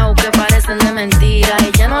 Achinao que parecen de mentira.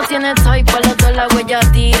 Ella no tiene toy, por los 2 la huella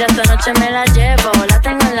tira. Esta noche me la llevo, la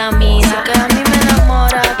tengo en la mira. Sé que a mí me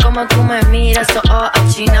enamora como tú me miras.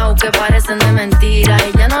 Achinao que parecen de mentira.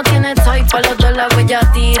 Ella no tiene toy, por los 2 la huella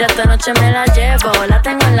tira. Esta noche me la llevo, la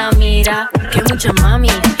tengo en la mira. Que mucha mami,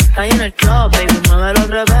 está ahí en el club, baby, muévelo al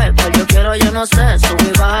revés. Pues yo quiero, yo no sé,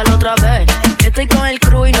 subí y bájalo otra vez. Estoy con el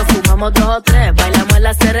crew y nos fumamos 2 o 3. Bailamos en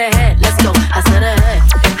la CRG, let's go, a CRG.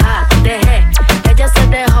 Ja, dejé, ella se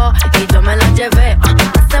dejó y yo me la llevé.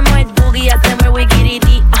 Hacemos el boogie, hacemos el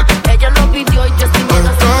wigiriti. Ella lo pidió y yo sin miedo.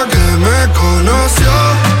 Hasta que me conoció,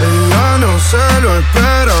 ella no se lo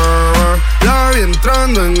esperaba. La vi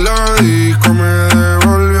entrando en la disco, me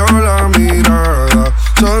devolvió la mirada.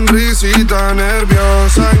 Sonrisita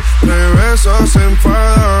nerviosa y de besos se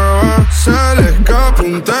enfadaba. Se le escapó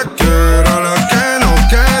un te quiero a la que no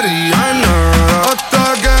quería nada. Hasta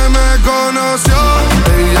que me conoció,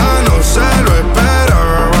 ella no se lo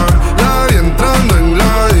esperaba. La vi entrando en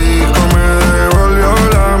la disco, me devolvió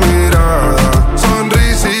la mirada.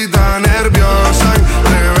 Sonrisita nerviosa y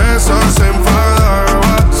de besos se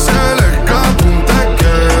enfadaba. Se le escapó un te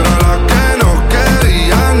quiero a la que no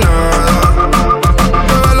quería nada.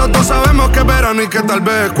 Bebé, los dos sabemos que es verano y que tal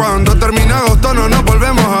vez cuando termine agosto no nos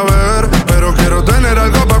volvemos a ver. Pero quiero tener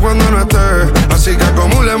algo pa' cuando no estés. Así que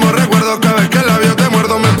acumulemos recuerdos cada vez que el labio te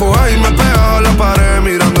muerdo. Me empuja y me pega a la pared,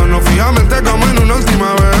 mirándonos fijamente como en una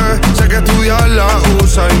última vez. Sé que estudiar la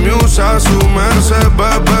usa y me usa su merced,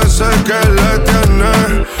 bebé.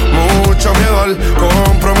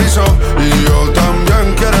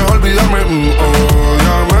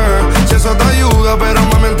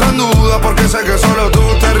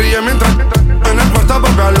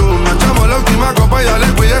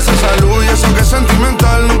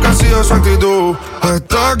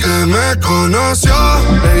 me conoció,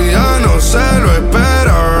 ella no se lo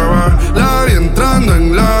esperaba. La vi entrando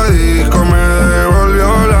en la disco, me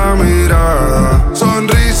devolvió la mirada.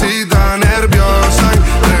 Sonrisita nerviosa,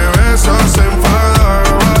 entre besos se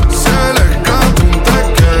enfadaba. Se le escapó un te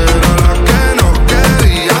quiero, la que no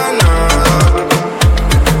quería nada.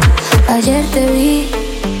 Ayer te vi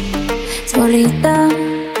solita,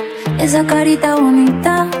 esa carita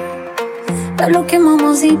bonita, da lo que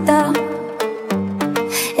mamacita.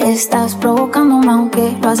 Estás provocándome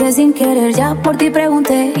aunque lo haces sin querer. Ya por ti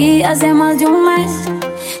pregunté y hace más de un mes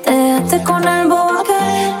te dejaste con el bobo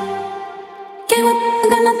aquel. Qué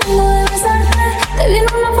ganas tengo de besarte. Te vi en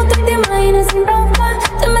una foto y te imaginas sin ropa.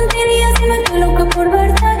 Te mentiría si no estoy loca por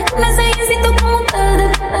verte. Me sellecito como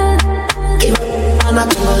ustedes. Qué ganas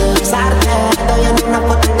tengo de besarte. Te vi en una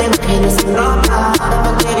foto y te imaginas sin ropa. Te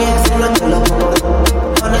mentiría si no estoy loca por verte.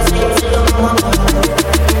 Me sellecito como ustedes.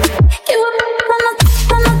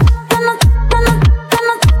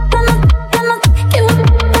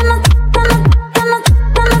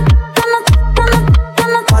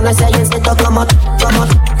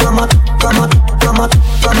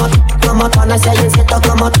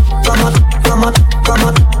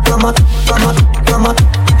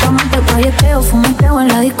 Fumeteo en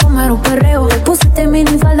la disco, mero perreo. Pusiste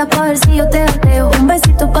mini falda pa' ver si yo te ateo. Un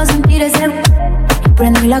besito pa' sentir ese.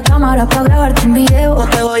 Prendí la cámara pa' grabarte un video. No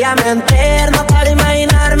te voy a mentir, no para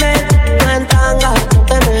imaginarme. No en tanga,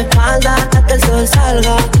 ponte en mi espalda hasta que el sol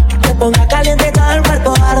salga. Te ponga caliente y todo el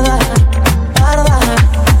cuerpo arda, arda.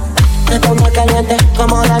 Me ponga caliente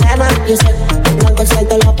como la arena. Y ese blanco el cielo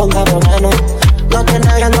te lo ponga moreno. No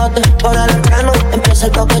tiene grandote por el arcano. Empieza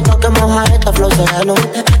el toque, toque, moja esta flow sereno.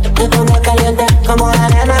 Me ponga caliente como la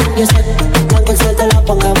arena. Y ese blanco el cielo te lo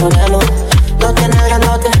ponga moreno. No tiene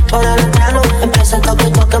grandote por el arcano. Empieza el toque,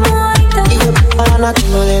 toque, moja esta. Y yo para nada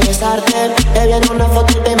tengo de besarte. Te vi en una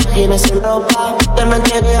foto y te imaginas sin ropa. Te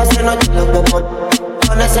mentiría si no te lo que pon.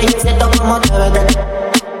 Con ese jeansito como te ves de.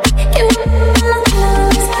 Qué bueno no tengo de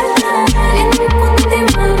besarte. Te vi en una foto y te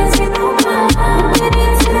imaginas sin ropa. Te mentiría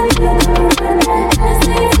si no te lo que pon.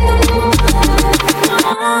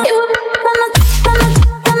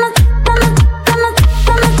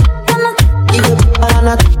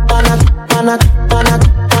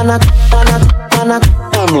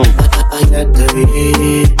 Ayer te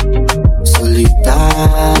vi solita,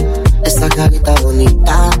 esa carita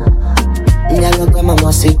bonita, ya lo que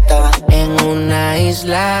mamacita. En una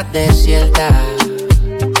isla desierta,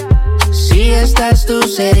 si estás tú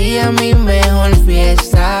sería mi mejor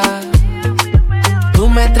fiesta. Tú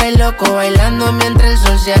me traes loco bailando mientras el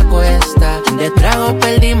sol se acuesta. De trago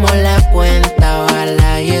perdimos la cuenta,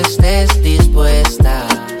 ojalá y estés dispuesta.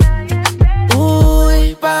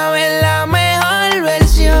 Uy, pa' ver la mejor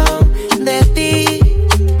versión de ti.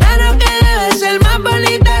 Claro que debes ser más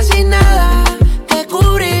bonita sin nada que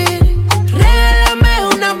cubrir. Regálame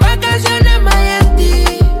unas vacaciones Miami,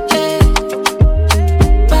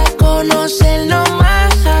 pa' conocernos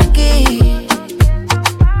más aquí.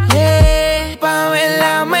 Pa' ver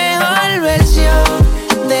la mejor versión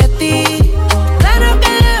de ti. Claro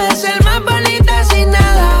que debes ser más bonita sin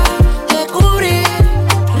nada que cubrir.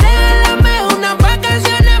 Regálame unas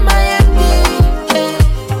vacaciones Miami,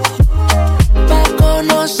 pa'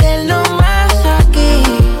 conocernos más aquí.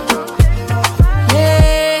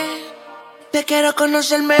 Te quiero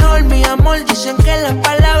conocer mejor, mi amor. Dicen que las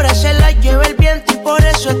palabras se las lleva el viento y por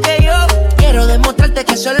eso es que yo quiero demostrarte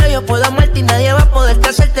que solo yo puedo amarte y nadie va a poder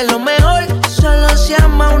hacerte lo mejor. Solo se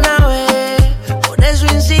ama una vez, por eso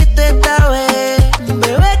insisto esta vez.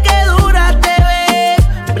 Bebé, que dura te ves,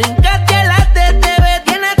 brincaste a la TTV,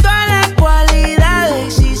 tiene todas las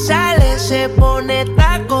cualidades. Y si sale se pone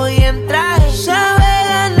taco y en traje. Sabe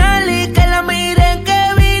ganar y que la miren que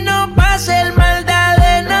vino pa' hacer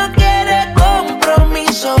maldades. No quiere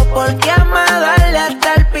compromiso porque ama darle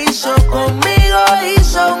hasta el piso. Conmigo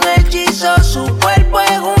hizo un hechizo, su cuerpo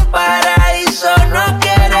es un paraíso. No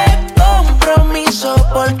quiere compromiso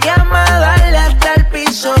porque ama darle hasta el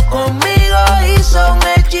piso. Conmigo hizo un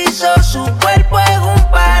hechizo, su cuerpo es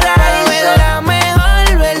un paraíso. La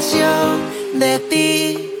mejor versión de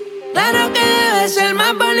ti. Claro que debes ser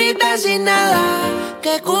más bonita sin nada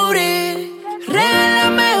que cubrir.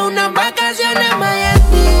 Regálame unas vacaciones en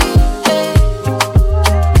Miami,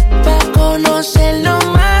 pa' conocernos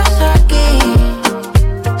más aquí.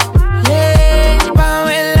 Pa'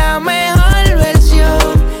 ver la mejor versión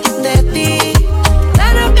de ti.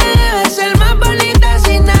 Claro que debes ser más bonita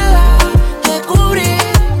sin nada que cubrir.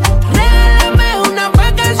 Regálame unas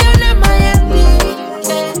vacaciones en Miami,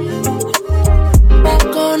 pa'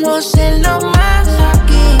 conocernos más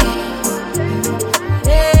aquí.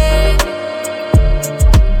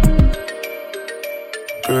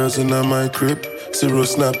 cameras in my crib. Zero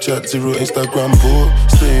Snapchat, zero Instagram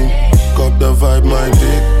posting. Got the vibe, my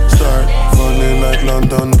dick start falling like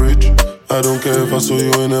London Bridge. I don't care if I saw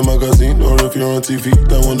you in a magazine or if you're on TV.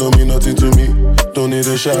 That one don't mean nothing to me. Don't need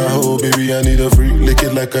a shower, baby, I need a free. Lick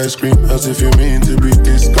it like ice cream, as if you mean to be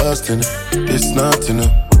disgusting. It's not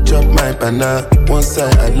enough. Chop my banana, one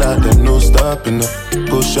side I like them, no stopping up.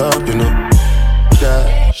 Go shopping up.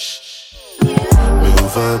 Dash. Me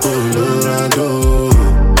over Colorado.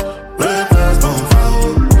 Breakfast on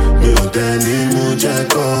fire. Me o Danny Muja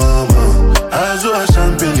come on. As you a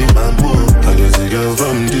champagne in my mood. I get a girl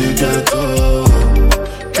from the ghetto.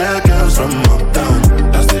 Cat girls from uptown.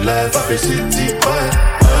 That's the life of a city boy.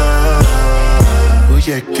 Oh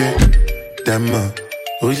yeah, get Dama.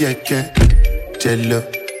 Oh yeah, get Jello.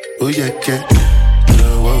 Oh yeah, get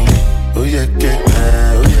oh yeah, get oh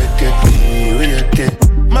yeah, get oh yeah, get.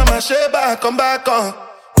 Mama Sheba, come back on.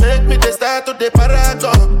 Make me the start to the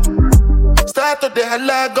paragon. Start to the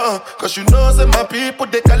halagon. Cause you know say my people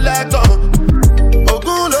they calagon.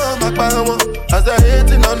 Ogulo makbawo. As I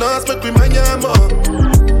hating on us, make we manyamo.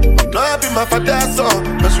 You know I be my father's son.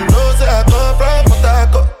 Cause you know say I come from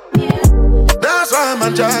Potako. That's why I'm a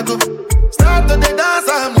jago. Start to the dance,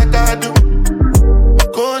 I'm like I do.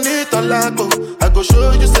 I go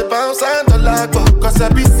show you say bounce and the lago. Cause I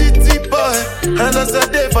be city boy. And as I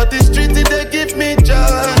day for the street, they give me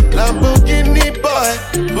joy. Lamborghini boy.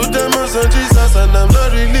 Put them on Jesus and I'm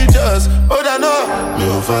not religious. Oh, I know. Me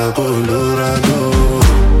over Colorado.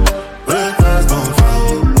 Breakfast on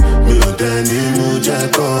fire. Me o Danny Muja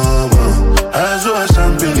come on. As you a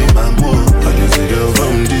champagne in my mood. I get a girl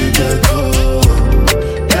from the ghetto.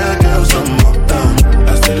 Yeah, girls from uptown.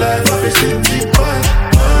 That's the life of a city boy.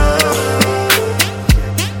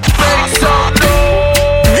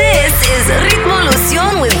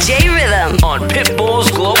 Ritmolución with J Rhythm on Pitbull's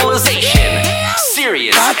Globalization.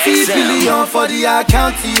 Sirius $30 billion for the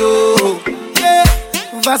account, yo. Yeah,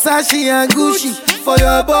 Versace and Gucci for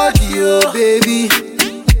your body, yo, baby.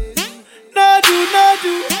 No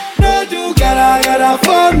do, gotta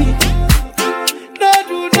for me. No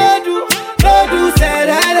do, say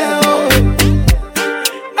that, oh.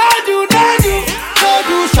 No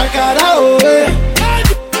do, shakara, oh,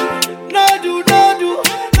 No do,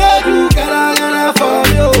 gotta for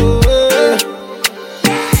you.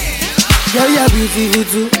 Girl, you're beautiful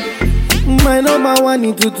too. My number one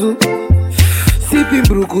in tutu. Sipping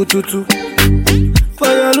bruku tutu. For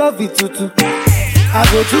your love it tutu. I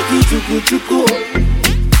go chuku.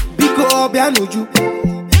 Biko obianuju.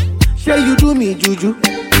 Say you do me juju.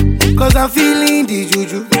 Cause I'm feeling the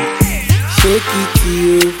juju. Shake it to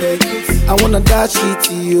you. Take it. I wanna dash it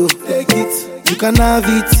to you. Take it. You can have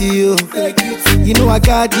it to you. Take it. You know I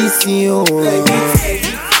got this in you. Take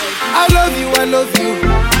it. I love you.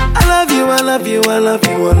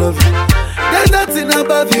 There's nothing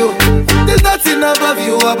above you.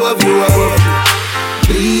 Above you.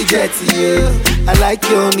 Bridget, you. I like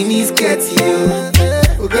your mini skirt, you.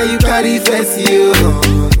 Okay, you carry fancy, you.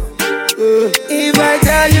 If I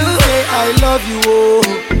tell you, hey, I love you, oh.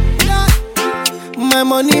 My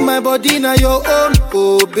money, my body, now your own,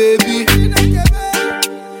 oh baby. 30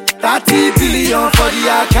 billion for the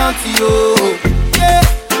account, yo. Yeah,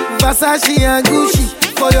 Versace and Gucci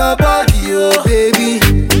for your body, oh baby.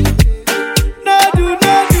 No do,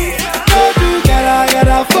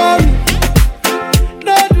 gotta for me.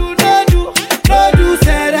 No do,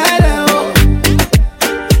 say that, oh.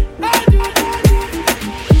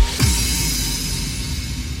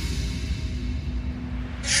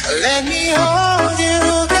 Let me hold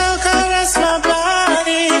you, girl, caress my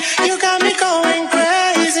body. You got me going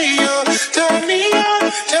crazy, you turn me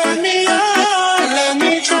on. Let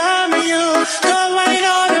me charm you, go right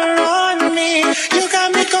all around me. You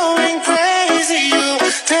got me going crazy, you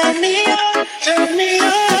turn me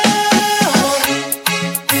on.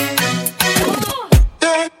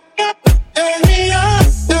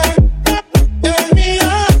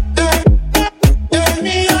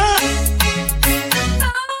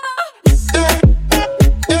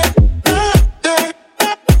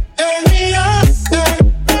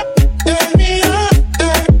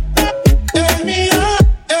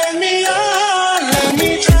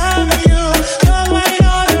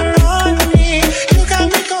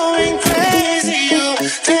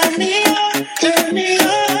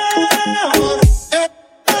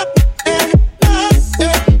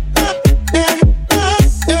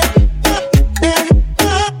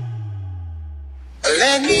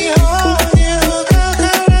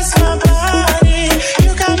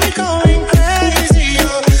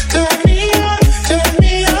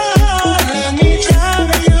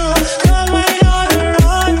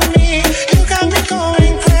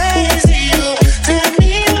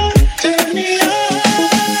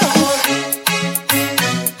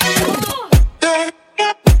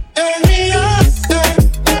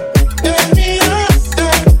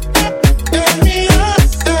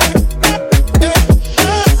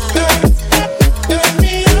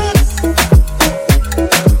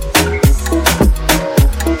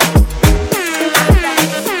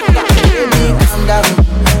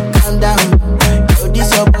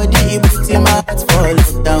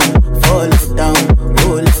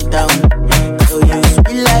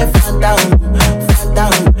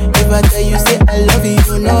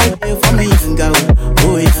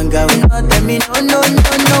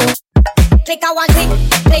 click, I want click,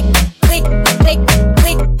 click, click, click,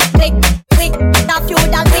 click, click, click. That you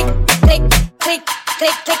that click, click, click,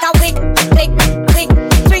 click, click, I click, click, click.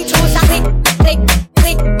 Three choose a click, click,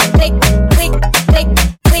 click, click, click, click,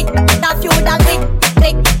 click. That you that click,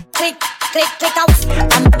 click, click, click, click, I.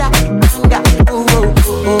 I'm that, oh oh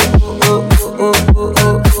oh oh oh oh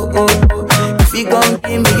oh oh oh. Be gon'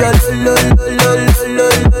 give me your lo lo lo lo lo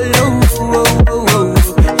lo lo. Oh oh oh.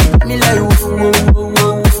 Me like oh oh oh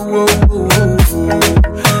oh oh oh.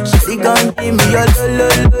 She gon' give me your lo lo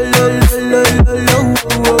lo lo lo lo lo.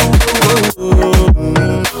 Oh oh oh oh.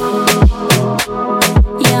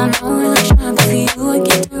 Yeah, I know I look shy, but for you I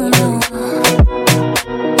get down low.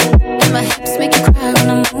 And my hips make you cry when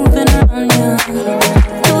I'm moving around you.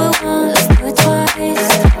 Do it once, do it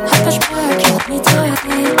twice. I push back, you hold me tight.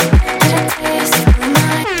 Get a taste for the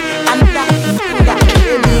night. I'm that,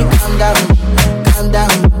 Baby, calm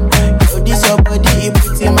down. Yo, this your body, it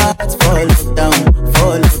puts in my heart for lockdown,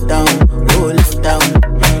 oh lockdown.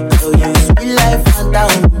 Yo, you sweet life,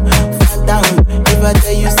 phantom. If I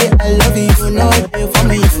tell you say I love you, you know it for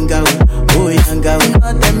me, young girl, oh young girl. No,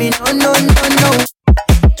 tell me no.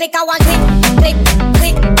 click, I want click, click,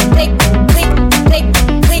 click, click, click, click,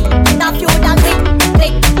 click. That you that click,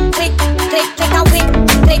 click, click, click, click, I click,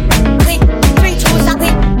 click, click. Three choose a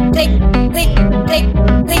click, click, click, click,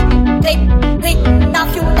 click, click, click. That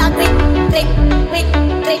you that click, click, click,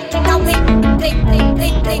 click, click, I click, click, click,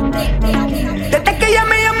 click, click, click, click. Desde que ella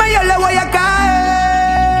me llama yo le voy a caer.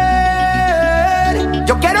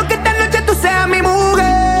 Yo quiero que esta noche tú seas mi mujer.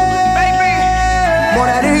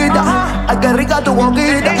 Morenita, ay qué rica tu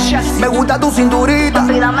boquita. Me gusta tu cinturita.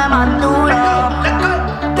 Dame más duro.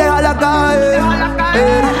 Déjala caer.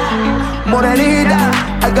 Morenita,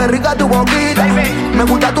 ay qué rica tu boquita. Me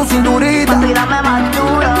gusta tu cinturita. Dame más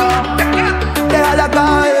duro. Déjala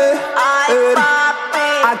caer.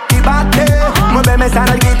 Actívate, muéveme esa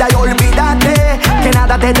nalguita y olvídate que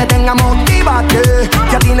nada te detenga, motívate.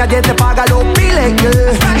 Que a ti nadie te paga los biles,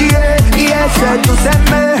 yeah,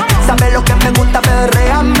 sedúceme. Sabes lo que me gusta,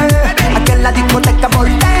 perréame. Aquí en la discoteca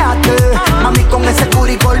volteate. Mami, con ese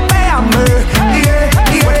curi golpéame, yeah.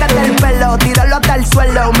 Suéltate el pelo, tíralo hasta el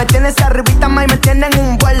suelo. Me tienes arribita, ma, y me tienes en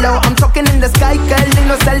un vuelo. I'm talking in the sky, que el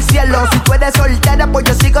lindo es el cielo. Si tú eres soltera, pues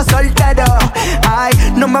yo sigo soltero. Ay,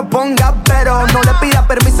 no me pongas pero. No le pidas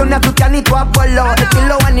permiso ni a tu tía ni tu abuelo.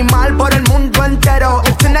 Estilo animal por el mundo entero.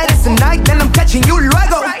 If tonight is the night, then I'm catching you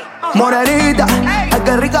luego. Morenita, ay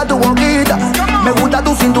qué rica tu boquita. Me gusta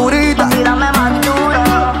tu cinturita. Dame más duro.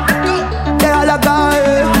 Déjala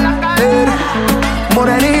caer.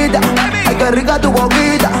 Morenita, ay qué rica tu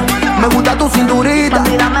boquita. Me gusta tu cinturita.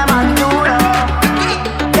 Dame más duro.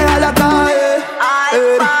 Déjala caer.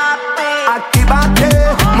 Actívate,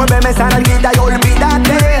 muéveme esa nalguita y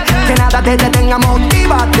olvídate que nada te detenga,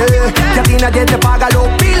 motívate. Que a ti nadie te paga los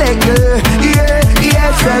biles,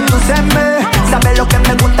 yeah, sedúceme. Sabes lo que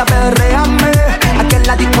me gusta, perréame. Aquí en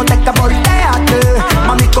la discoteca volteate.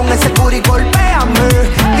 Mami, con ese curi golpéame,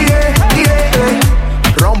 yeah.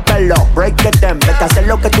 Rómpelo, break it down. Vete a hacer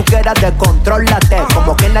lo que tú quieras, descontrólate.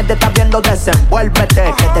 Como que nadie te está viendo,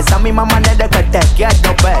 desenvuélvete. Que de esa misma manera que te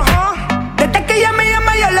quiero ver. Desde que ella me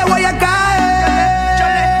llama, yo le voy a caer.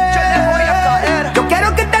 Yo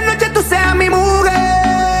quiero que esta noche tú seas mi mujer.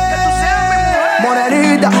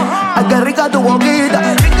 Morenita, ay qué rica tu boquita.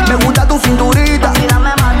 Me gusta tu cinturita.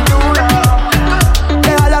 Dame más duro.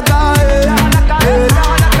 Déjala caer.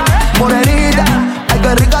 Morenita, ay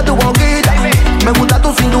qué rica tu boquita. Me gusta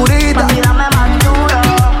tu cinturita. Dame más duro.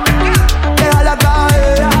 Déjala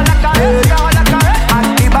caer.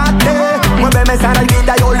 Actívate, muéveme esa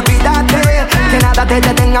nalguita y olvídate que nada te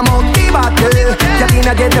detenga, motívate. Que a ti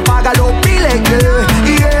nadie te paga los biles,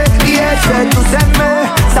 yeah, sedúceme.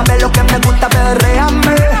 Sabes lo que me gusta,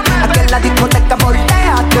 perréame. Aquí en la discoteca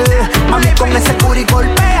volteate. Mami, con ese curi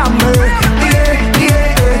golpéame,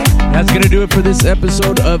 yeah. That's gonna do it for this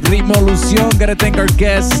episode of Ritmolución. Gotta thank our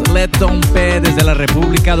guest, Leton Pe, desde la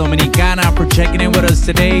República Dominicana, for checking in with us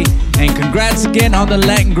today. And congrats again on the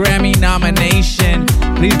Latin Grammy nomination.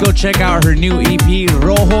 Please go check out her new EP,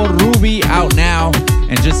 Rojo Ruby, out now.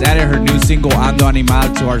 And just added her new single, Ando Animal,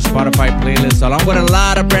 to our Spotify playlist, along with a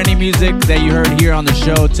lot of brand new music that you heard here on the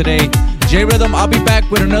show today. J-Rhythm, I'll be back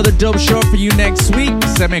with another dope show for you next week.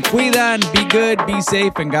 Se me cuidan, be good, be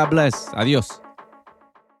safe, and God bless. Adios.